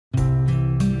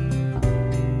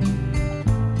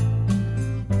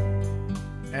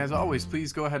As always,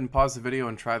 please go ahead and pause the video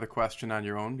and try the question on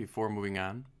your own before moving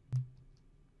on.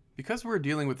 Because we're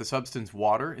dealing with the substance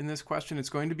water in this question, it's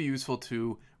going to be useful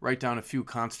to write down a few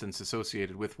constants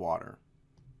associated with water.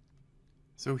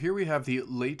 So here we have the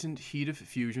latent heat of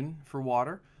fusion for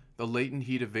water, the latent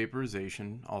heat of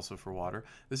vaporization, also for water.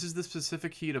 This is the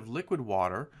specific heat of liquid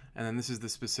water, and then this is the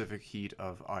specific heat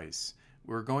of ice.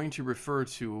 We're going to refer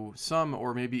to some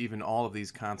or maybe even all of these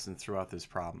constants throughout this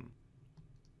problem.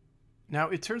 Now,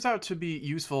 it turns out to be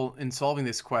useful in solving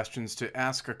these questions to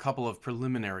ask a couple of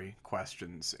preliminary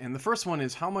questions. And the first one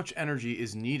is how much energy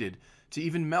is needed to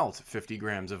even melt 50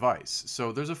 grams of ice?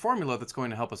 So there's a formula that's going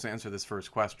to help us answer this first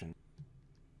question.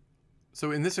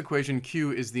 So in this equation,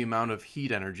 Q is the amount of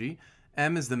heat energy,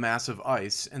 M is the mass of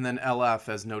ice, and then LF,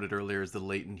 as noted earlier, is the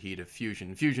latent heat of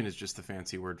fusion. Fusion is just the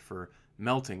fancy word for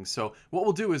melting. So what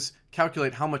we'll do is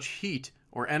calculate how much heat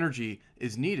or energy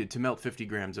is needed to melt 50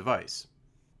 grams of ice.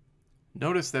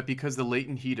 Notice that because the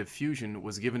latent heat of fusion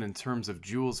was given in terms of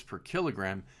joules per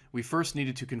kilogram, we first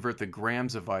needed to convert the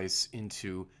grams of ice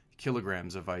into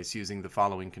kilograms of ice using the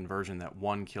following conversion that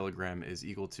 1 kilogram is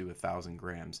equal to 1,000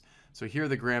 grams. So here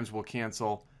the grams will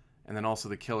cancel, and then also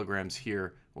the kilograms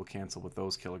here will cancel with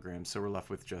those kilograms, so we're left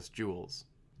with just joules.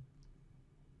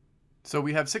 So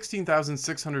we have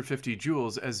 16,650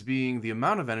 joules as being the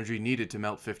amount of energy needed to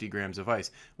melt 50 grams of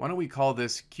ice. Why don't we call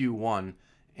this Q1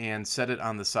 and set it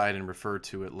on the side and refer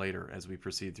to it later as we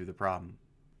proceed through the problem.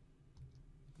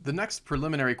 The next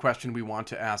preliminary question we want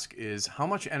to ask is how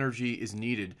much energy is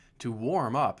needed to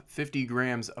warm up 50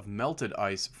 grams of melted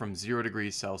ice from 0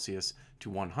 degrees Celsius to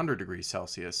 100 degrees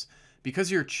Celsius. Because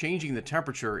you're changing the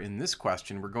temperature in this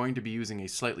question, we're going to be using a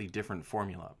slightly different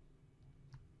formula.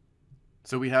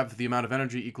 So we have the amount of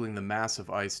energy equaling the mass of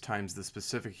ice times the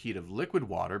specific heat of liquid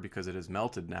water, because it is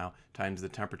melted now, times the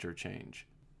temperature change.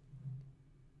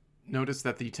 Notice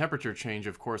that the temperature change,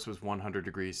 of course, was 100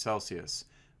 degrees Celsius.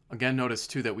 Again, notice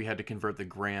too that we had to convert the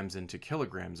grams into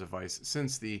kilograms of ice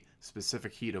since the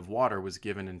specific heat of water was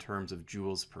given in terms of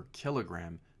joules per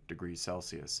kilogram degrees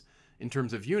Celsius. In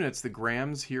terms of units, the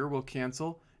grams here will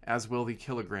cancel, as will the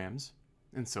kilograms,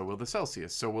 and so will the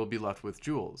Celsius, so we'll be left with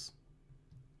joules.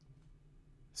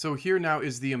 So here now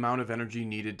is the amount of energy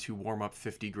needed to warm up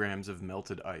 50 grams of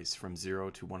melted ice from 0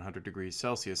 to 100 degrees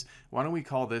Celsius. Why don't we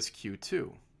call this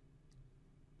Q2?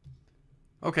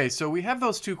 Okay, so we have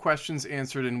those two questions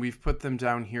answered and we've put them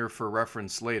down here for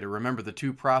reference later. Remember, the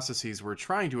two processes we're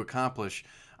trying to accomplish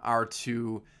are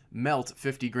to melt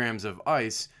 50 grams of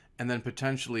ice and then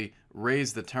potentially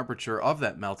raise the temperature of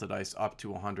that melted ice up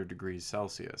to 100 degrees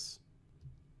Celsius.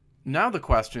 Now the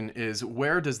question is,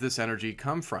 where does this energy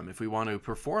come from? If we want to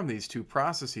perform these two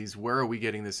processes, where are we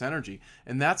getting this energy?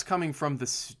 And that's coming from the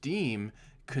steam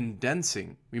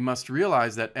condensing. We must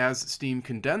realize that as steam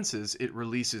condenses, it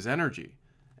releases energy.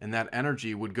 And that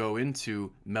energy would go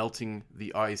into melting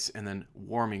the ice and then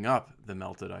warming up the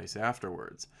melted ice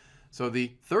afterwards. So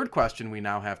the third question we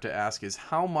now have to ask is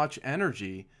how much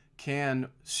energy can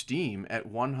steam at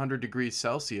 100 degrees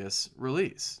Celsius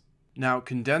release? Now,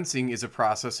 condensing is a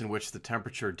process in which the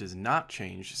temperature does not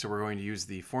change, so we're going to use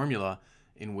the formula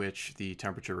in which the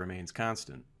temperature remains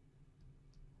constant.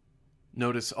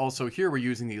 Notice also here we're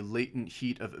using the latent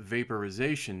heat of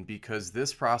vaporization because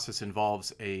this process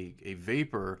involves a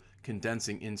vapor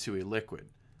condensing into a liquid.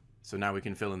 So now we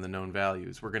can fill in the known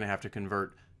values. We're going to have to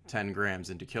convert 10 grams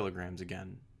into kilograms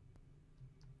again.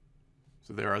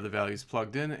 So there are the values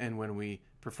plugged in, and when we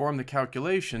perform the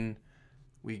calculation,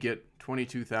 we get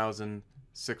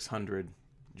 22,600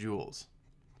 joules.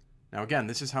 Now again,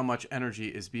 this is how much energy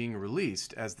is being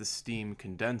released as the steam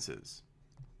condenses.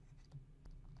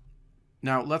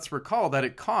 Now, let's recall that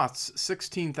it costs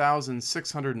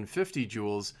 16,650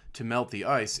 joules to melt the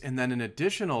ice, and then an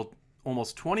additional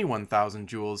almost 21,000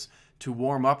 joules to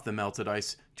warm up the melted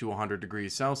ice to 100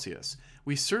 degrees Celsius.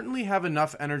 We certainly have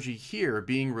enough energy here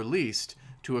being released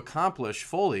to accomplish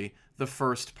fully the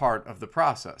first part of the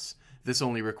process. This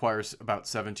only requires about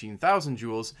 17,000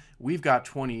 joules. We've got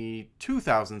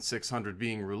 22,600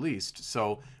 being released,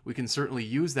 so we can certainly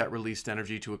use that released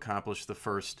energy to accomplish the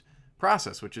first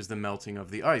process, which is the melting of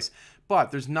the ice.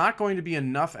 But there's not going to be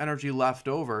enough energy left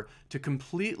over to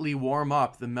completely warm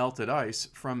up the melted ice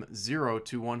from 0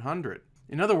 to 100.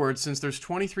 In other words, since there's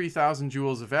 23,000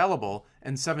 joules available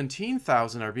and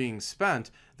 17,000 are being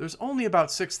spent, there's only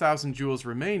about 6,000 joules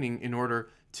remaining in order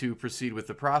to proceed with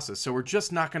the process. So we're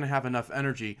just not going to have enough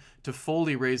energy to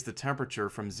fully raise the temperature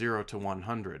from 0 to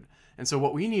 100. And so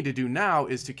what we need to do now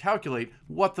is to calculate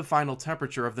what the final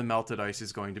temperature of the melted ice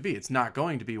is going to be. It's not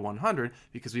going to be 100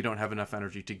 because we don't have enough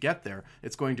energy to get there.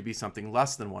 It's going to be something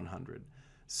less than 100.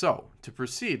 So to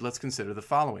proceed, let's consider the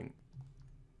following.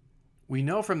 We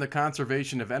know from the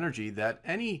conservation of energy that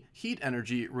any heat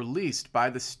energy released by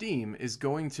the steam is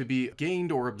going to be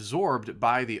gained or absorbed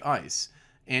by the ice.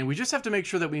 And we just have to make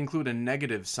sure that we include a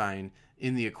negative sign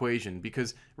in the equation,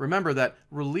 because remember that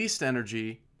released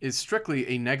energy is strictly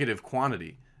a negative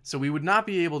quantity. So we would not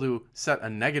be able to set a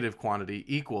negative quantity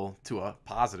equal to a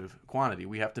positive quantity.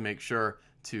 We have to make sure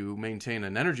to maintain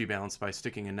an energy balance by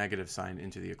sticking a negative sign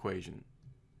into the equation.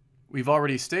 We've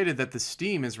already stated that the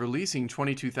steam is releasing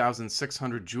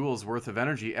 22,600 joules worth of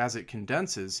energy as it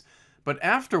condenses, but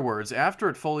afterwards, after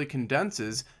it fully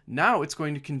condenses, now it's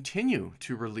going to continue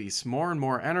to release more and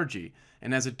more energy,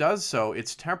 and as it does so,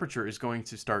 its temperature is going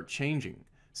to start changing.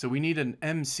 So we need an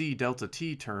MC delta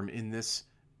T term in this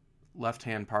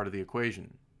left-hand part of the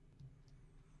equation.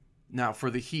 Now, for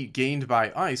the heat gained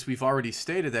by ice, we've already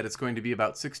stated that it's going to be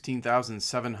about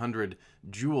 16,700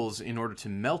 joules in order to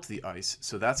melt the ice,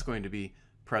 so that's going to be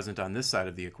present on this side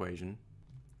of the equation.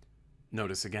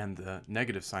 Notice again the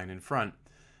negative sign in front.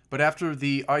 But after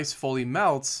the ice fully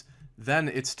melts, then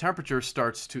its temperature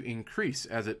starts to increase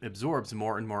as it absorbs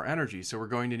more and more energy, so we're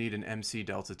going to need an MC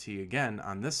delta T again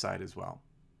on this side as well.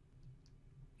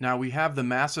 Now we have the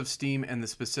mass of steam and the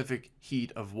specific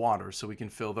heat of water, so we can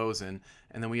fill those in.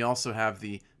 And then we also have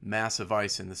the mass of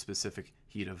ice and the specific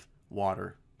heat of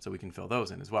water, so we can fill those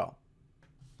in as well.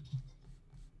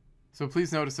 So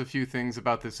please notice a few things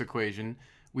about this equation.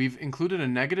 We've included a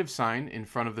negative sign in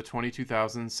front of the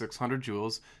 22,600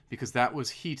 joules because that was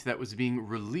heat that was being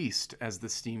released as the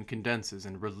steam condenses,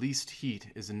 and released heat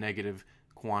is a negative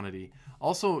quantity.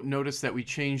 Also notice that we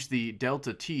changed the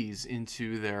delta T's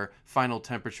into their final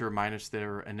temperature minus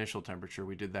their initial temperature.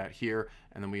 We did that here,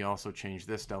 and then we also changed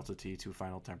this delta T to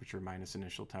final temperature minus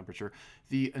initial temperature.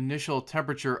 The initial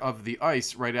temperature of the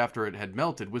ice right after it had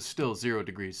melted was still 0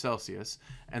 degrees Celsius,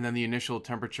 and then the initial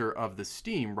temperature of the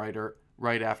steam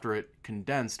right after it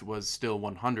condensed was still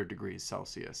 100 degrees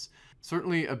Celsius.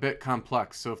 Certainly a bit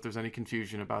complex, so if there's any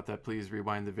confusion about that, please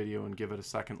rewind the video and give it a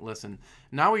second listen.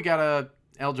 Now we gotta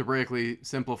algebraically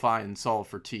simplify and solve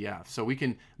for TF. So we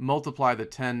can multiply the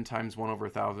 10 times 1 over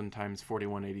 1,000 times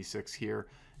 4186 here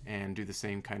and do the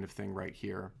same kind of thing right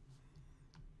here.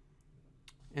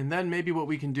 And then maybe what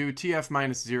we can do, TF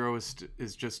minus 0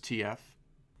 is just TF.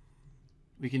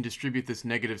 We can distribute this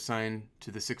negative sign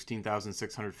to the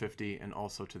 16,650 and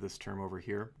also to this term over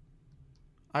here.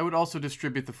 I would also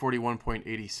distribute the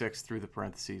 41.86 through the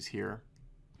parentheses here.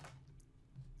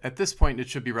 At this point, it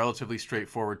should be relatively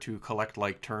straightforward to collect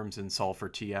like terms and solve for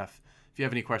TF. If you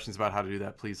have any questions about how to do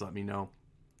that, please let me know.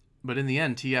 But in the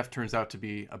end, TF turns out to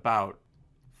be about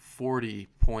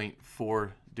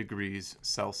 40.4 degrees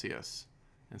Celsius.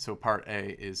 And so part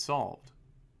A is solved.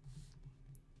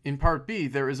 In part B,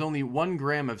 there is only 1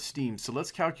 gram of steam, so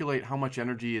let's calculate how much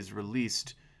energy is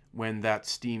released when that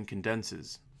steam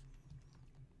condenses.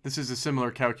 This is a similar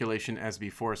calculation as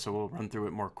before, so we'll run through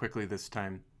it more quickly this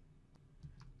time.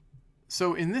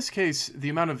 So in this case, the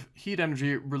amount of heat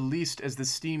energy released as the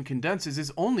steam condenses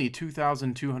is only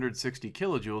 2,260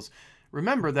 kilojoules.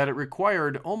 Remember that it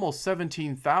required almost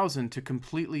 17,000 to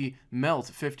completely melt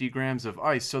 50 grams of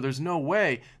ice, so there's no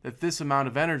way that this amount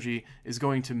of energy is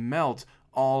going to melt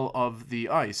all of the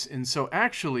ice. And so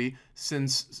actually,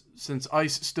 since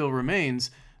ice still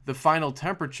remains, the final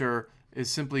temperature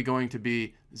is simply going to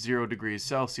be 0 degrees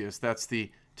Celsius. That's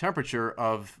the temperature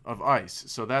of ice.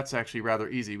 So that's actually rather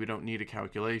easy. We don't need a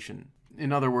calculation.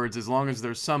 In other words, as long as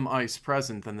there's some ice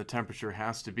present, then the temperature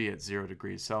has to be at 0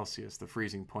 degrees Celsius, the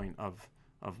freezing point of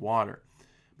water.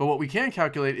 But what we can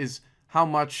calculate is how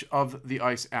much of the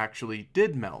ice actually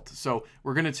did melt. So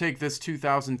we're going to take this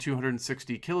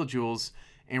 2,260 kilojoules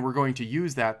and we're going to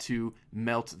use that to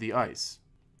melt the ice.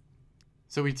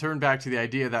 So we turn back to the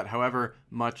idea that however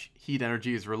much heat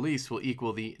energy is released will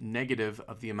equal the negative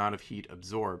of the amount of heat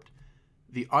absorbed.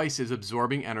 The ice is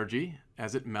absorbing energy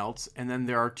as it melts, and then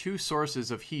there are 2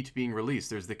 sources of heat being released.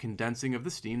 There's the condensing of the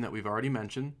steam that we've already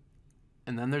mentioned,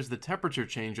 and then there's the temperature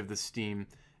change of the steam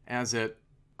as it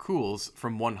cools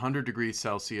from 100 degrees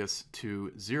Celsius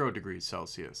to 0 degrees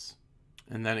Celsius.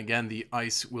 And then again, the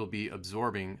ice will be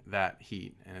absorbing that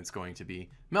heat, and it's going to be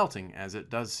melting as it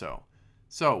does so.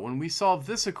 So when we solve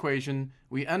this equation,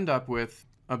 we end up with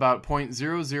about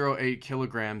 0.008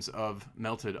 kilograms of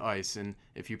melted ice. And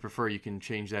if you prefer, you can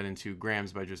change that into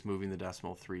grams by just moving the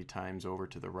decimal 3 times over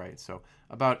to the right. So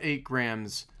about 8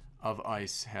 grams of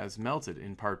ice has melted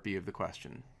in part B of the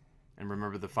question. And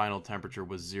remember, the final temperature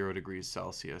was 0 degrees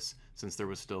Celsius, since there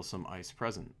was still some ice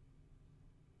present.